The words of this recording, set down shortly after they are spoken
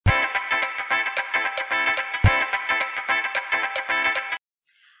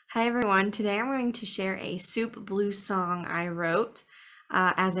Hi everyone, today I'm going to share a soup blues song I wrote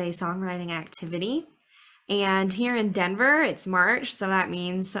as a songwriting activity. And here in Denver, it's March, so that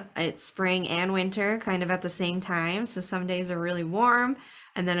means it's spring and winter kind of at the same time. So some days are really warm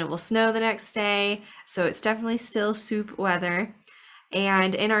and then it will snow the next day. So it's definitely still soup weather.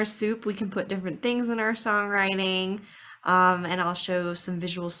 And in our soup, we can put different things in our songwriting, and I'll show some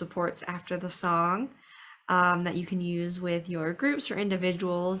visual supports after the song that you can use with your groups or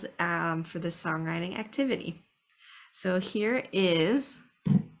individuals for this songwriting activity. So here is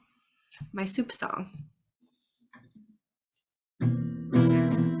my soup song.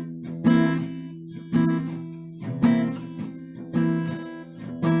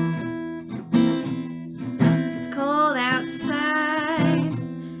 It's cold outside,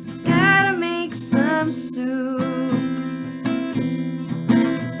 gotta make some soup.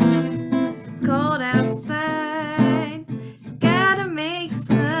 It's cold outside, gotta make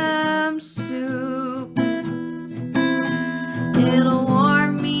some soup. It'll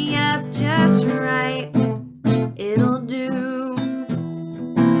warm me up just right, it'll do.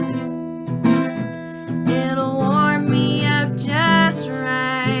 It'll warm me up just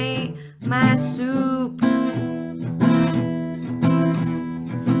right, my soup.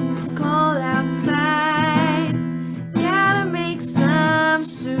 It's cold outside, gotta make some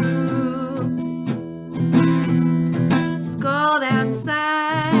soup. It's cold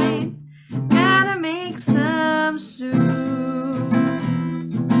outside, gotta make some soup.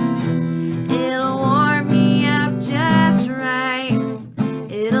 It'll warm me up just right,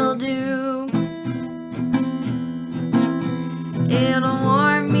 it'll do. It'll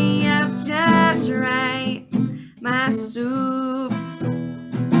warm me up just right, my soup.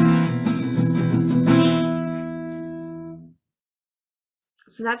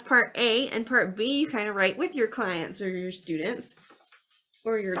 So that's part A, and part B you kind of write with your clients or your students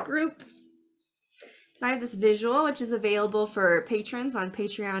or your group. So I have this visual, which is available for patrons on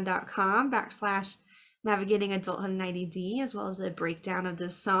patreon.com/navigating adulthood in IDD, as well as a breakdown of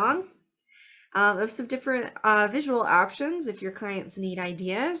this song. Of some different visual options if your clients need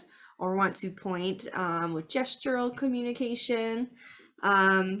ideas or want to point with gestural communication.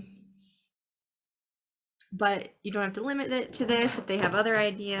 But you don't have to limit it to this if they have other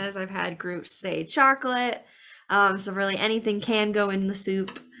ideas. I've had groups say chocolate, so really anything can go in the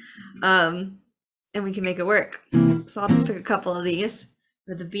soup, and we can make it work. So I'll just pick a couple of these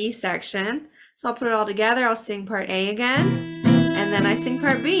for the B section. So I'll put it all together. I'll sing part A again, and then I sing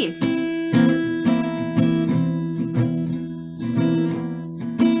part B.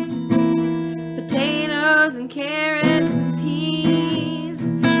 Potatoes and carrots and peas,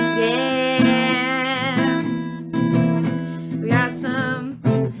 yeah. We got some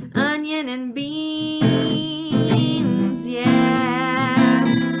onion and beans, yeah.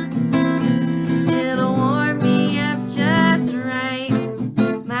 It'll warm me up just right,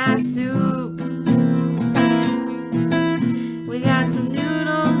 my soup. We got some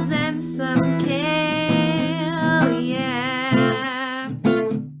noodles and some kale, yeah.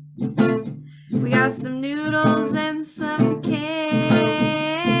 We got some noodles and some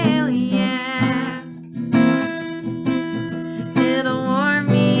kale, yeah. It'll warm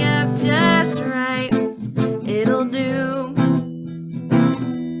me up just right, it'll do.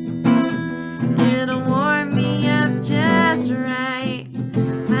 It'll warm me up just right,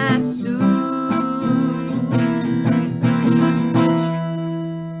 my soup.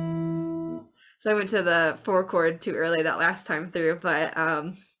 So I went to the 4-chord too early that last time through, but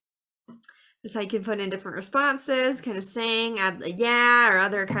that's how you can put in different responses, kind of sing, add a yeah or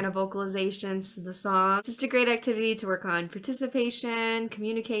other kind of vocalizations to the song. It's just a great activity to work on participation,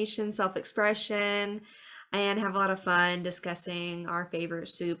 communication, self-expression, and have a lot of fun discussing our favorite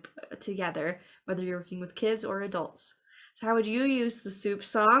soup together, whether you're working with kids or adults. So how would you use the soup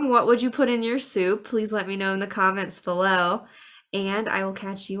song? What would you put in your soup? Please let me know in the comments below, and I will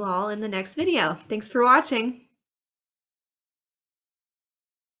catch you all in the next video. Thanks for watching.